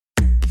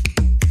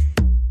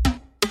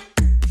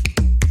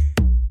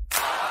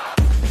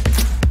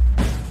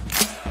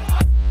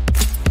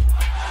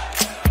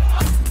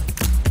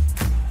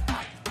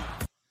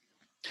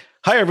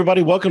Hi,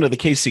 everybody. Welcome to the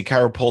KC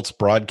ChiroPulse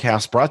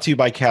broadcast, brought to you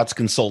by CATS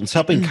Consultants,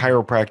 helping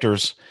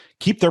chiropractors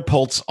keep their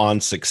pulse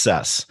on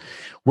success.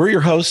 We're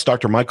your hosts,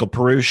 Dr. Michael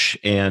Perush,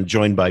 and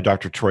joined by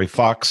Dr. Troy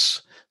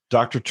Fox.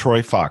 Dr.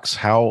 Troy Fox,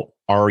 how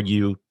are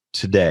you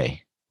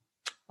today?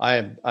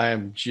 I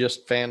am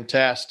just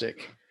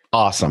fantastic.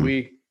 Awesome.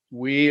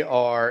 We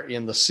are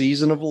in the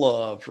season of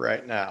love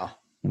right now.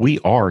 We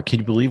are.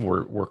 Can you believe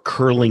we're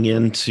curling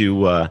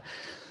into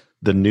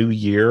the new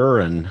year?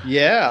 And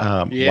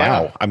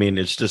wow. I mean,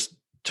 it's just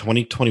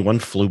 2021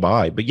 flew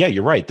by. But yeah,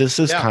 you're right. This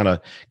is kind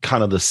of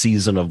the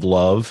season of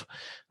love.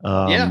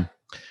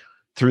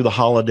 Through the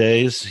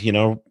holidays,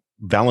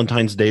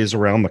 Valentine's Day is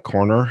around the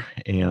corner,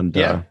 and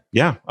I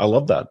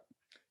love that.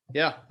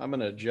 Yeah, I'm going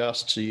to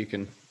adjust so you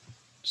can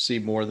see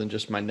more than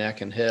just my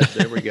neck and head.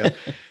 There we go.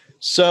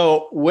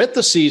 So with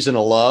the season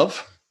of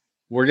love,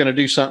 we're going to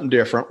do something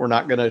different. We're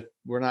not going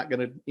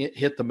to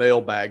hit the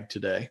mailbag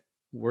today.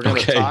 We're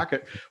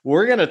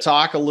going to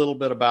talk a little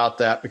bit about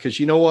that, because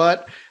you know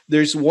what?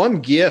 There's one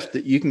gift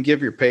that you can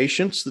give your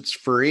patients that's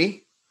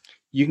free.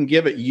 You can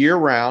give it year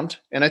round.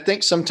 And I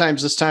think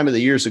sometimes this time of the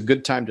year is a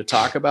good time to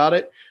talk about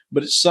it,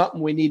 but it's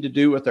something we need to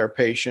do with our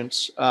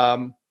patients.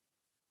 I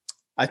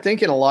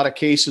think in a lot of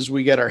cases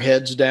we get our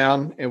heads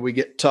down and we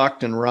get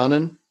tucked and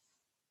running.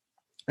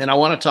 And I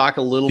want to talk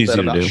a little bit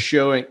about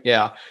showing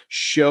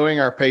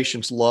our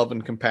patients love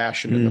and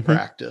compassion in the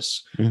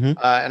practice.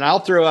 And I'll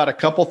throw out a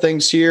couple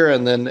things here,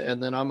 and then I'm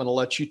going to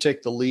let you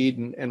take the lead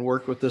and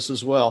work with this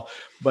as well.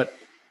 But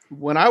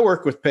when I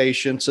work with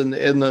patients, I'll take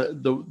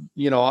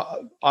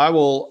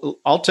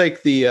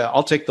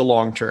the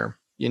long term,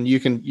 and you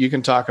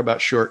can talk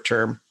about short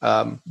term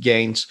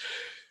gains.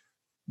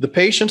 The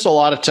patients, a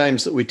lot of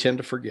times that we tend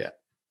to forget,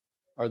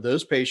 are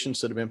those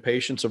patients that have been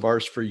patients of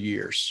ours for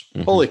years.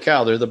 Holy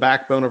cow, they're the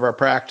backbone of our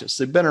practice.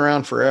 They've been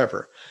around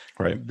forever.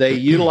 Right. They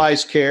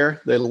utilize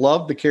care. They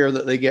love the care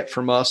that they get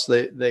from us.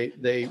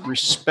 They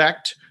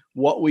respect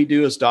what we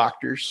do as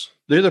doctors.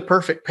 They're the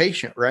perfect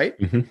patient, right?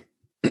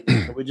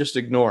 We just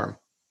ignore them.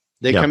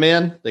 They come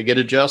in, they get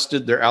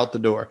adjusted, they're out the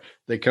door.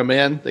 They come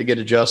in, they get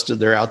adjusted,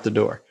 they're out the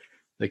door.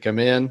 They come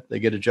in, they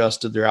get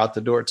adjusted, they're out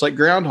the door. It's like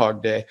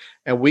Groundhog Day.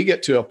 And we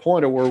get to a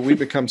point where we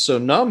become so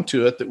numb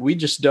to it that we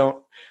just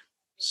don't.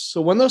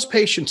 So when those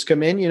patients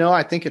come in,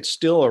 I think it's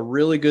still a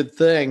really good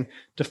thing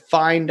to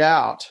find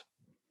out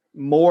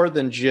more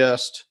than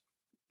just,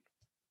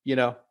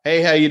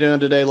 hey, how you doing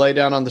today? Lay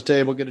down on the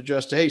table, get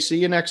adjusted. Hey, see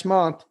you next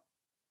month.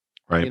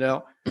 Right.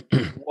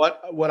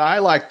 What I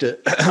like to,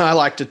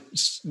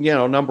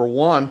 number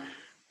one,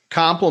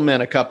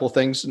 compliment a couple of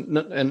things.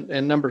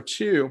 And number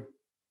two,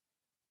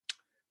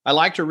 I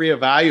like to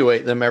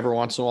reevaluate them every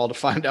once in a while to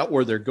find out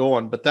where they're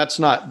going, but that's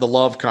not the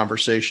love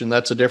conversation.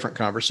 That's a different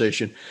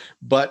conversation.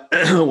 But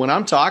when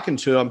I'm talking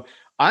to them,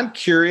 I'm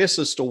curious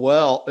as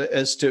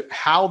to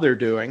how they're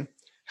doing,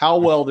 how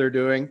well they're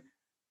doing,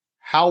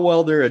 how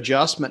well their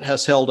adjustment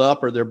has held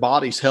up, or their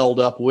body's held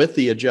up with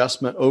the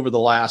adjustment over the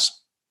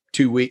last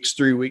 2 weeks,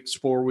 3 weeks,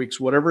 4 weeks,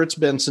 whatever it's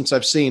been since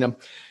I've seen them.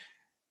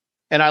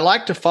 And I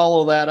like to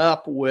follow that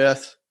up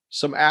with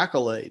some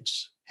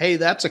accolades. Hey,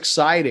 that's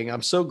exciting.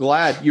 I'm so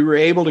glad you were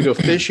able to go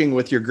fishing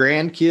with your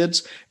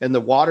grandkids and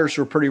the waters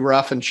were pretty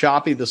rough and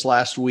choppy this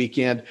last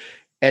weekend.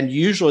 And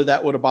usually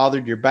that would have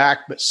bothered your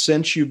back. But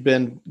since you've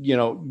been,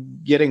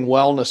 getting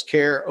wellness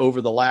care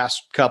over the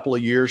last couple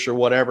of years or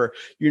whatever,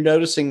 you're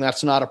noticing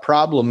that's not a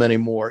problem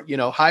anymore.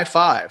 High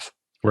five.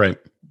 Right.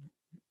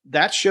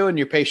 That's showing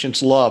your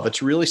patients love.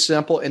 It's really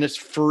simple and it's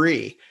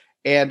free.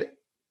 And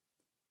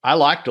I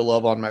like to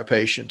love on my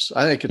patients.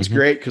 I think it's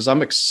great because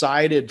I'm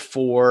excited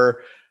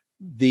for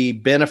the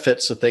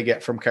benefits that they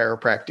get from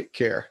chiropractic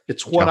care.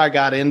 It's what I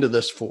got into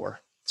this for.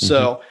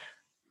 So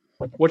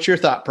what's your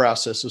thought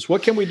processes?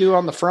 What can we do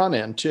on the front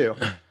end too?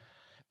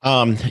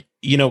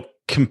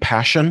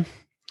 Compassion.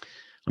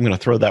 I'm going to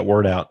throw that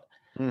word out.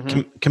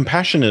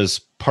 Compassion is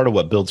part of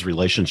what builds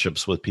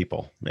relationships with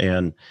people.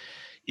 And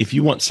if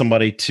you want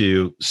somebody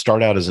to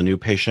start out as a new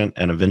patient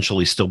and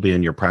eventually still be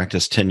in your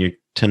practice 10,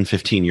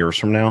 15 years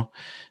from now,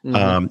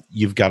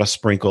 you've got to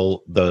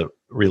sprinkle the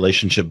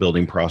relationship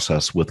building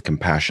process with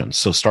compassion.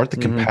 So start the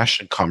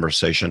compassion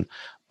conversation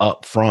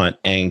up front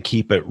and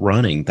keep it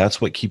running. That's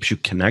what keeps you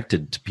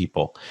connected to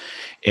people.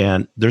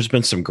 And there's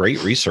been some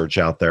great research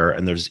out there,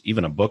 and there's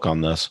even a book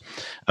on this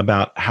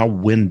about how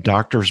when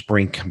doctors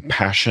bring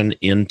compassion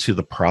into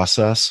the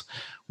process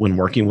when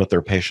working with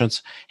their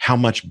patients, how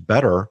much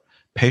better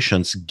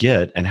patients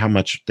get and how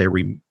much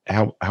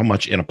how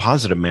much in a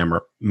positive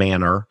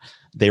manner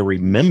they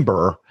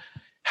remember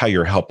how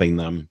you're helping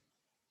them.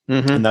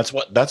 And that's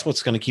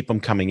what's going to keep them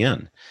coming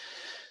in.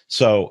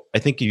 So I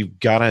think you've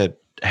got to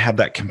have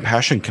that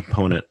compassion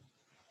component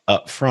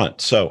up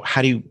front. So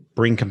how do you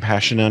bring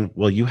compassion in?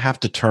 Well, you have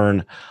to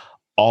turn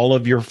all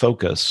of your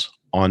focus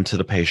onto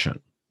the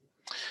patient.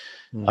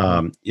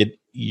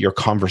 Your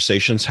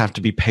conversations have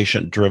to be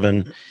patient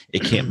driven.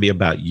 It can't be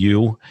about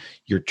you.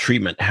 Your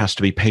treatment has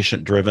to be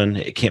patient driven.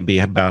 It can't be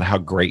about how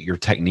great your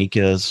technique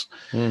is.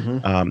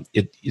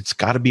 It's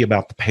got to be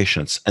about the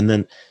patients. And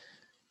then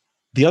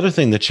The other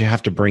thing that you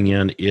have to bring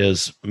in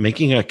is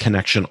making a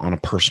connection on a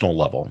personal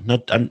level.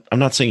 I'm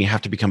not saying you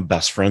have to become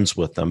best friends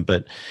with them,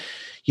 but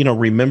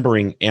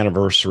remembering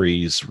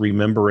anniversaries,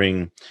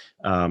 remembering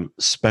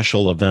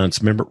special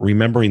events,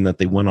 remembering that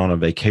they went on a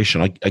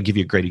vacation. I'll give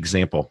you a great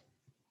example.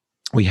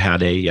 We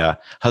had a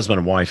husband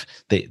and wife.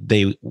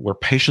 They were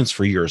patients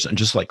for years, and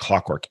just like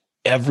clockwork,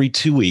 every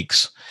 2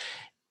 weeks,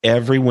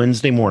 every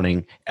Wednesday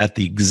morning at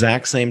the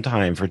exact same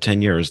time for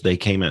 10 years, they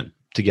came in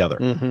together.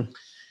 Mm-hmm.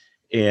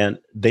 And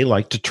they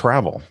like to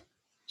travel.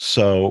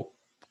 So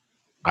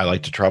I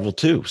like to travel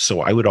too. So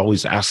I would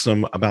always ask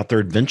them about their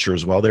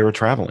adventures while they were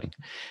traveling.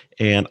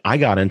 And I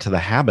got into the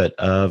habit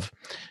of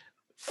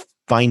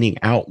finding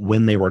out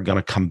when they were going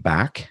to come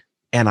back.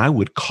 And I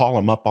would call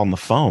them up on the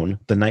phone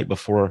the night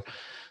before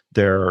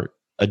their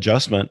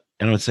adjustment.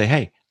 And I would say,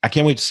 hey, I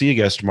can't wait to see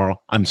you guys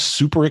tomorrow. I'm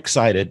super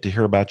excited to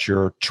hear about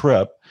your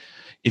trip.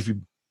 If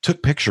you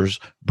took pictures,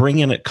 bring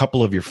in a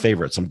couple of your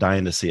favorites. I'm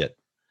dying to see it.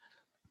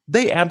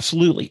 They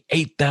absolutely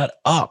ate that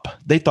up.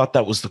 They thought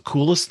that was the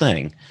coolest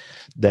thing,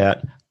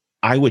 that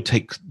I would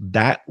take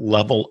that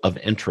level of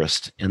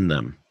interest in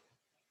them.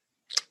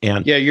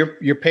 And yeah,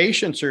 your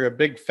patients are a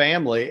big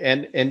family,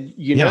 and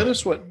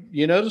notice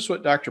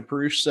what Dr.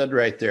 Perush said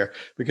right there,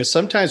 because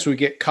sometimes we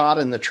get caught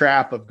in the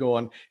trap of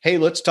going, hey,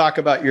 let's talk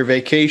about your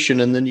vacation,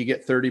 and then you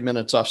get 30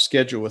 minutes off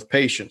schedule with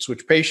patients,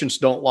 which patients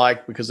don't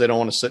like because they don't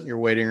want to sit in your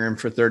waiting room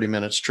for 30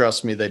 minutes.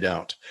 Trust me, they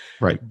don't.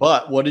 Right.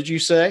 But what did you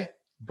say?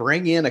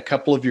 Bring in a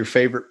couple of your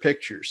favorite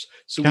pictures.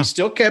 So we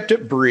still kept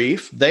it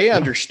brief. They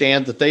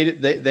understand that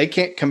they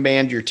can't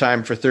command your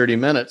time for 30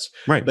 minutes,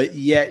 right? But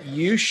yet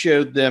you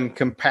showed them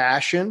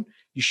compassion.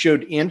 You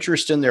showed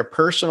interest in their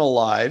personal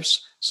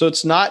lives. So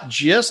it's not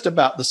just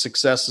about the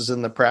successes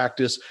in the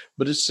practice,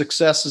 but it's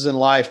successes in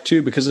life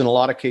too, because in a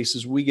lot of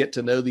cases, we get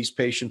to know these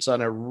patients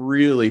on a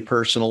really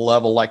personal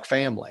level, like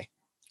family.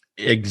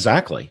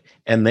 Exactly.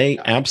 And they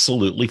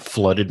absolutely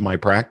flooded my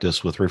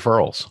practice with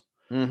referrals.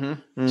 Mm-hmm,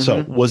 mm-hmm.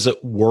 So was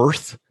it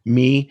worth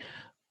me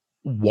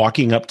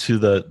walking up to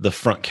the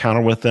front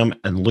counter with them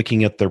and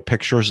looking at their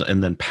pictures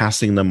and then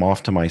passing them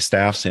off to my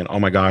staff saying, oh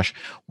my gosh,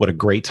 what a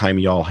great time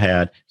you all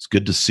had. It's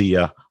good to see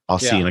you. I'll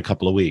see you in a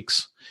couple of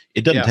weeks.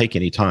 It doesn't take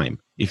any time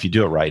if you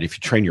do it right. If you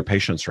train your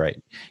patients right,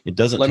 it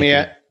doesn't take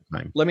any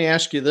time. Let me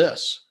ask you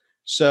this.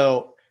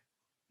 So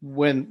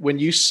when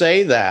you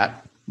say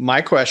that,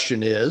 my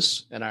question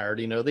is, and I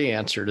already know the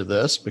answer to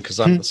this because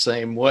I'm the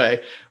same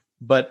way,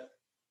 but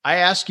I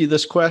ask you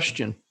this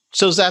question.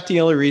 So is that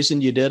the only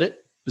reason you did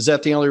it? Is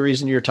that the only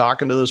reason you're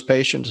talking to those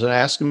patients and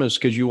asking them, is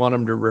because you want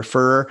them to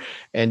refer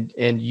and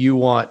you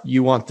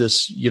want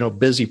this,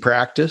 busy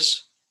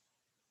practice?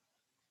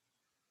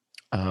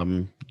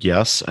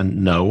 Yes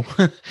and no.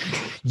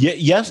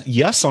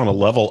 Yes, on a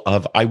level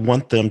of, I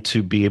want them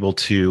to be able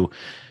to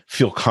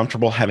feel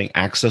comfortable having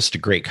access to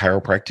great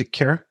chiropractic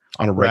care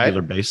on a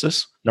regular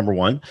basis. Number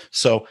one.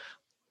 So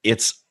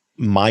it's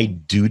my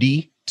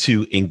duty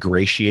to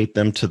ingratiate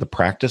them to the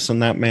practice in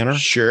that manner.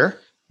 Sure.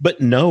 But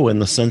no, in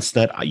the sense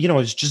that, I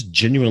was just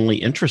genuinely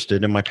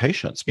interested in my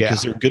patients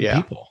because they're good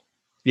people.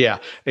 Yeah,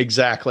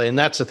 exactly. And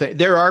that's the thing.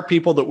 There are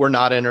people that we're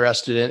not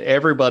interested in.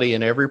 Everybody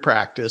in every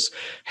practice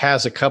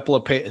has a couple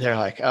of they're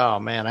like, oh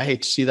man, I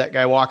hate to see that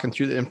guy walking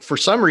through. And for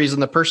some reason,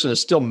 the person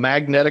is still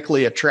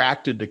magnetically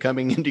attracted to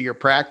coming into your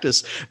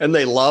practice and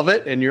they love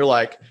it. And you're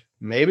like,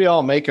 maybe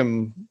I'll make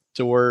them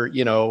to where,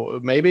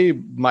 maybe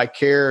my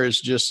care is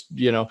just,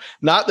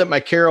 not that my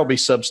care will be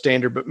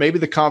substandard, but maybe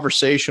the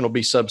conversation will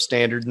be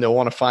substandard and they'll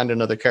want to find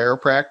another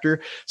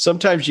chiropractor.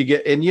 Sometimes you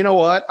get, and you know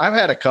what? I've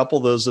had a couple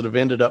of those that have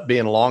ended up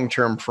being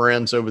long-term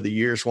friends over the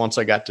years once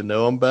I got to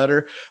know them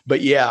better. But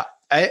yeah,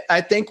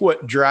 I think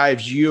what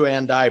drives you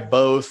and I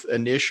both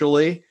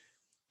initially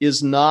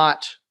is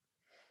not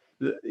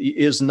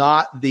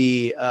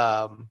the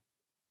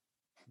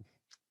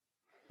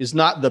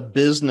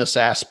business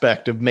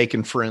aspect of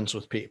making friends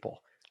with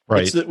people.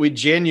 Right. It's that we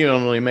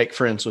genuinely make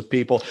friends with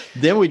people.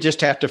 Then we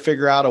just have to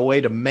figure out a way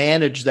to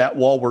manage that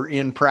while we're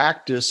in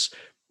practice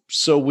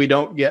so we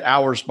don't get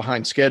hours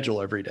behind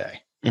schedule every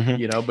day,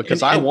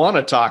 because I want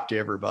to talk to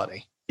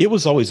everybody. It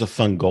was always a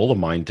fun goal of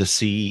mine to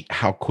see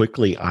how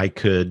quickly I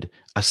could,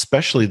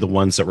 especially the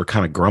ones that were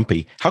kind of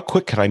grumpy, how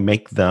quick could I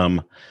make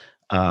them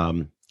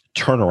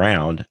turn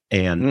around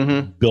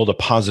and build a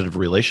positive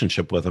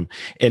relationship with them.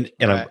 And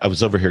I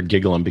was over here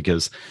giggling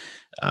because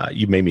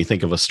you made me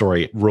think of a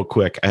story real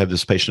quick. I had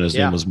this patient, his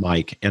name was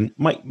Mike, and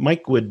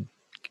Mike would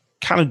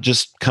kind of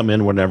just come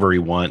in whenever he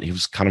wanted. He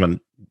was kind of an,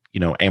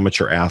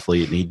 amateur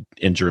athlete, and he'd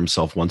injure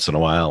himself once in a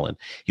while. And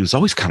he was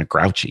always kind of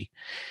grouchy.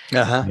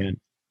 And,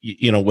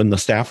 when the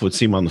staff would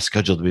see him on the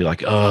schedule, to be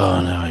like,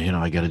 oh no,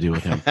 I got to deal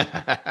with him.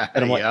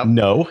 And I'm like,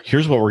 no,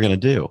 here's what we're going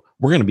to do.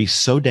 We're going to be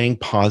so dang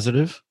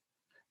positive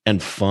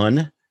and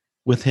fun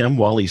with him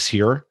while he's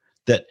here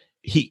that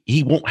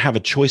he won't have a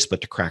choice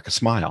but to crack a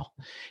smile.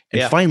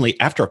 And finally,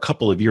 after a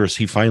couple of years,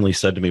 he finally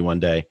said to me one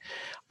day,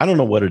 I don't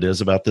know what it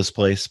is about this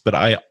place, but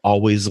I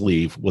always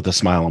leave with a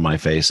smile on my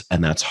face,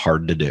 and that's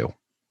hard to do.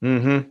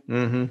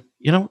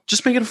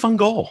 Just make it a fun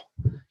goal,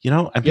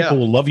 and people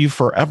will love you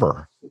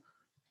forever.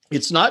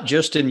 it's not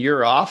just in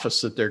your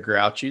office that they're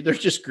grouchy. They're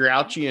just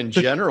grouchy in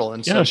general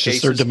in some it's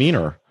cases. Just their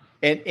demeanor.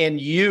 And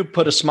you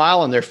put a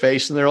smile on their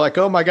face and they're like,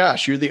 oh my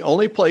gosh, you're the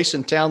only place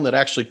in town that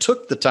actually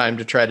took the time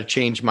to try to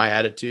change my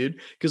attitude,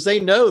 because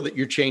they know that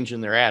you're changing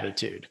their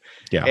attitude.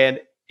 Yeah.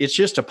 And it's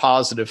just a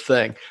positive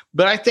thing.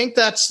 But I think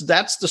that's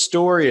the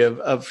story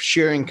of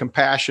sharing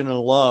compassion and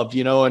love,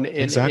 and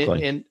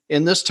exactly.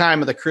 In this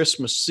time of the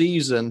Christmas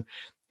season.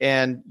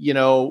 And,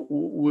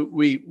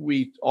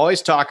 we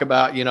always talk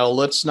about,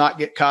 let's not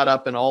get caught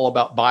up in all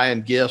about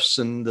buying gifts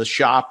and the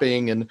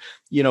shopping and,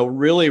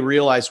 really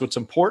realize what's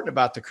important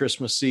about the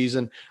Christmas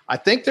season. I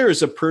think there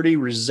is a pretty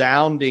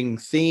resounding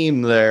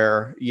theme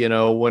there,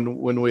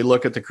 when we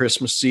look at the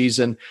Christmas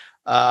season,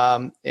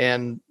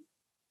 and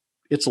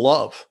it's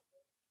love.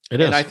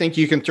 It is. And I think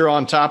you can throw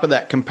on top of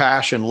that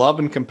compassion. Love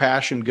and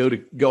compassion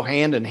go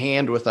hand in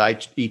hand with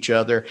each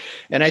other.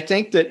 And I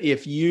think that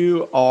if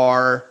you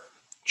are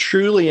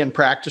truly in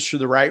practice for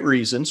the right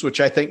reasons,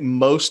 which I think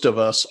most of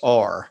us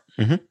are,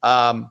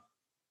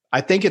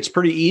 I think it's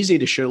pretty easy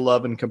to show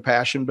love and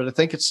compassion, but I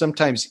think it's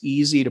sometimes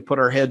easy to put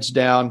our heads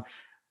down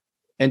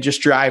and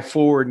just drive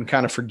forward and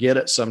kind of forget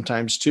it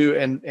sometimes too.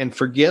 And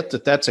forget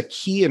that that's a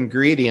key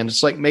ingredient.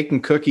 It's like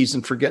making cookies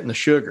and forgetting the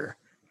sugar,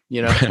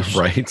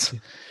 right.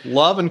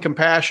 Love and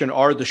compassion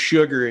are the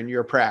sugar in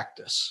your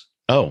practice.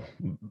 Oh,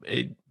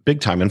 big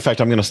time. In fact,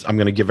 I'm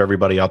going to give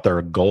everybody out there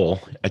a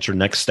goal at your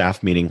next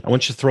staff meeting. I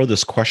want you to throw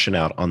this question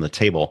out on the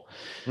table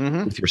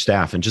with your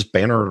staff and just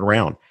banner it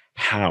around.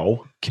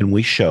 How can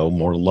we show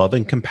more love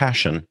and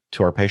compassion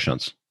to our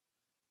patients?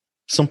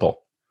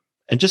 Simple.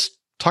 And just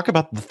talk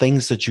about the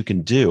things that you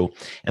can do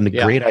and the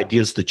great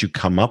ideas that you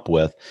come up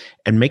with,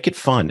 and make it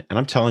fun. And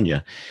I'm telling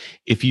you,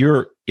 if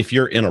you're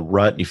in a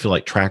rut and you feel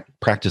like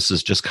practice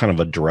is just kind of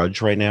a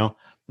drudge right now,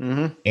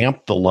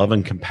 amp the love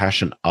and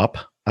compassion up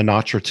a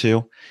notch or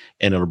two,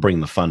 and it'll bring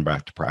the fun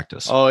back to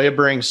practice. Oh, it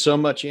brings so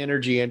much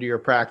energy into your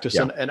practice.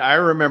 Yeah. And I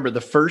remember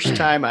the first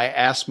time I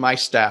asked my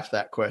staff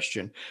that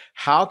question: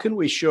 how can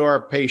we show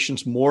our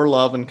patients more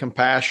love and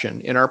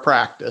compassion in our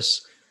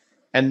practice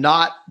and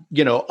not,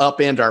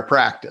 upend our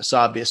practice?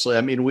 Obviously.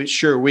 I mean, we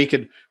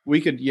could,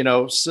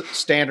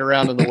 stand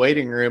around in the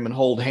waiting room and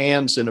hold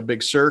hands in a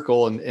big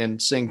circle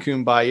and sing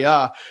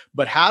Kumbaya,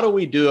 but how do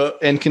we do it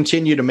and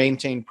continue to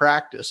maintain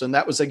practice? And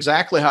that was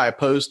exactly how I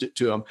posed it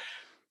to them.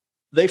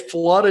 They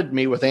flooded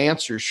me with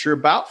answers for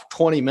about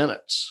 20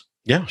 minutes.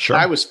 Yeah, sure.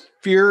 I was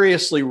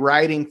furiously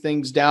writing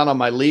things down on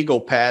my legal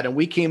pad, and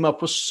we came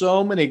up with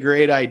so many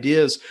great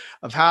ideas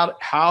of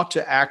how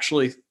to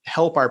actually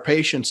help our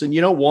patients. And,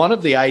 one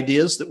of the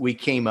ideas that we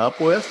came up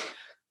with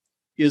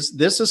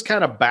this is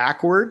kind of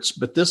backwards,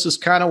 but this is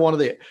kind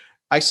of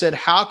I said,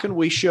 how can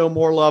we show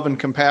more love and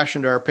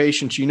compassion to our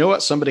patients? You know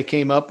what somebody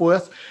came up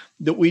with?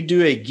 That we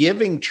do a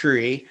giving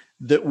tree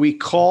that we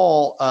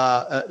call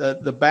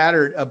a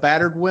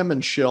battered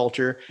women's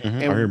shelter.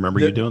 And I remember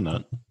you doing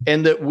that.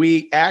 And that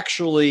we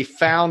actually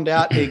found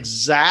out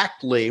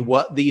exactly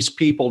what these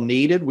people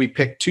needed. We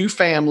picked 2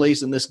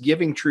 families, and this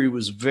giving tree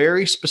was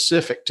very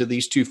specific to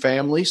these 2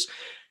 families.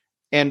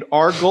 And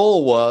our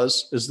goal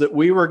is that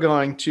we were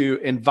going to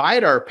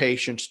invite our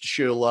patients to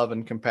show love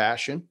and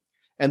compassion.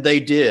 And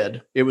they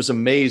did. It was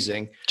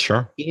amazing.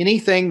 Sure.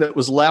 Anything that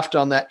was left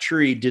on that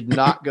tree did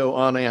not go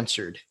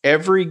unanswered.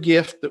 Every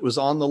gift that was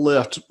on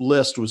the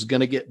list was going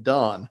to get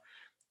done.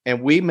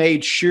 And we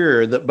made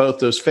sure that both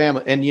those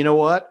families, and you know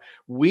what?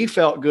 We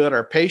felt good.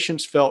 Our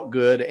patients felt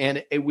good.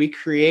 And we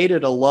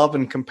created a love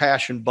and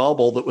compassion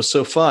bubble that was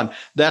so fun.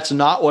 That's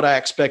not what I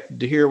expected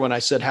to hear when I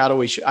said, how do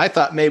we, I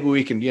thought maybe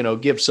we can,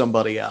 give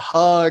somebody a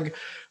hug,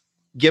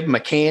 give them a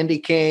candy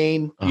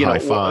cane, a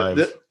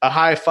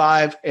high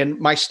five. And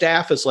my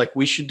staff is like,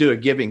 we should do a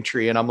giving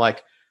tree. And I'm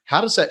like, how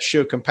does that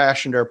show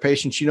compassion to our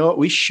patients? You know what?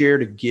 We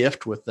shared a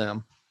gift with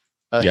them,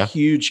 a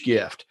huge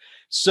gift.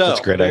 So that's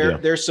a great idea.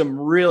 There's some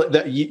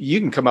you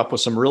can come up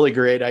with some really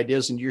great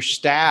ideas, and your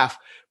staff,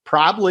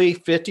 probably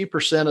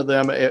 50% of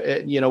them,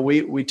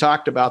 we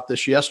talked about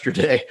this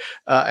yesterday,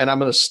 and I'm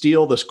going to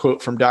steal this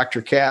quote from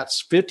Dr.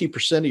 Katz.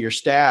 50% of your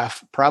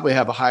staff probably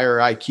have a higher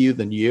IQ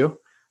than you.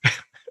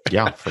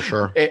 Yeah, for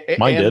sure.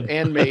 Mine did.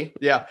 And me.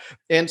 Yeah.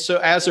 And so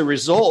as a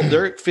result,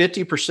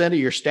 50% of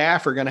your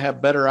staff are going to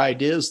have better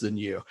ideas than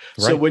you. Right.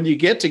 So when you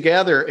get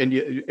together,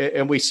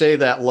 and we say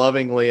that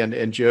lovingly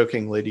and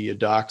jokingly to you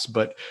docs,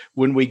 but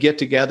when we get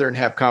together and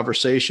have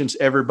conversations,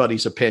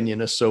 everybody's opinion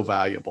is so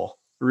valuable.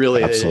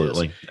 Really.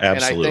 Absolutely. It is.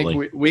 Absolutely. And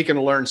I think we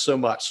can learn so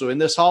much. So in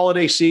this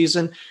holiday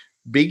season,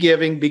 be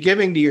giving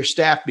to your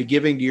staff, be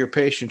giving to your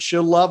patients,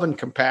 show love and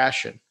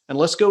compassion. And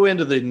let's go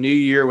into the new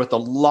year with a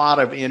lot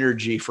of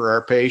energy for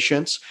our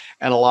patients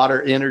and a lot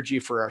of energy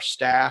for our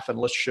staff. And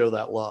let's show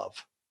that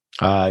love.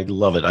 I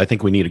love it. I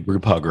think we need a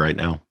group hug right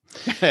now.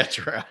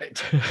 That's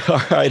right.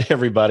 All right,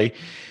 everybody.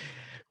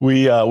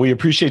 We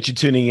appreciate you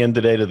tuning in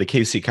today to the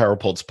KC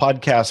Chiropulse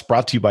podcast,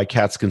 brought to you by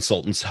Katz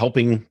Consultants,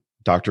 helping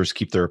doctors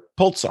keep their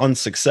pulse on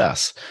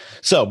success.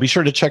 So be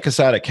sure to check us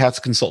out at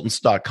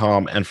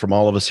katzconsultants.com. And from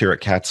all of us here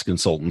at Katz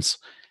Consultants,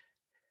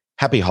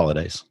 happy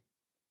holidays.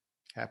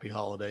 Happy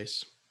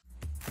holidays.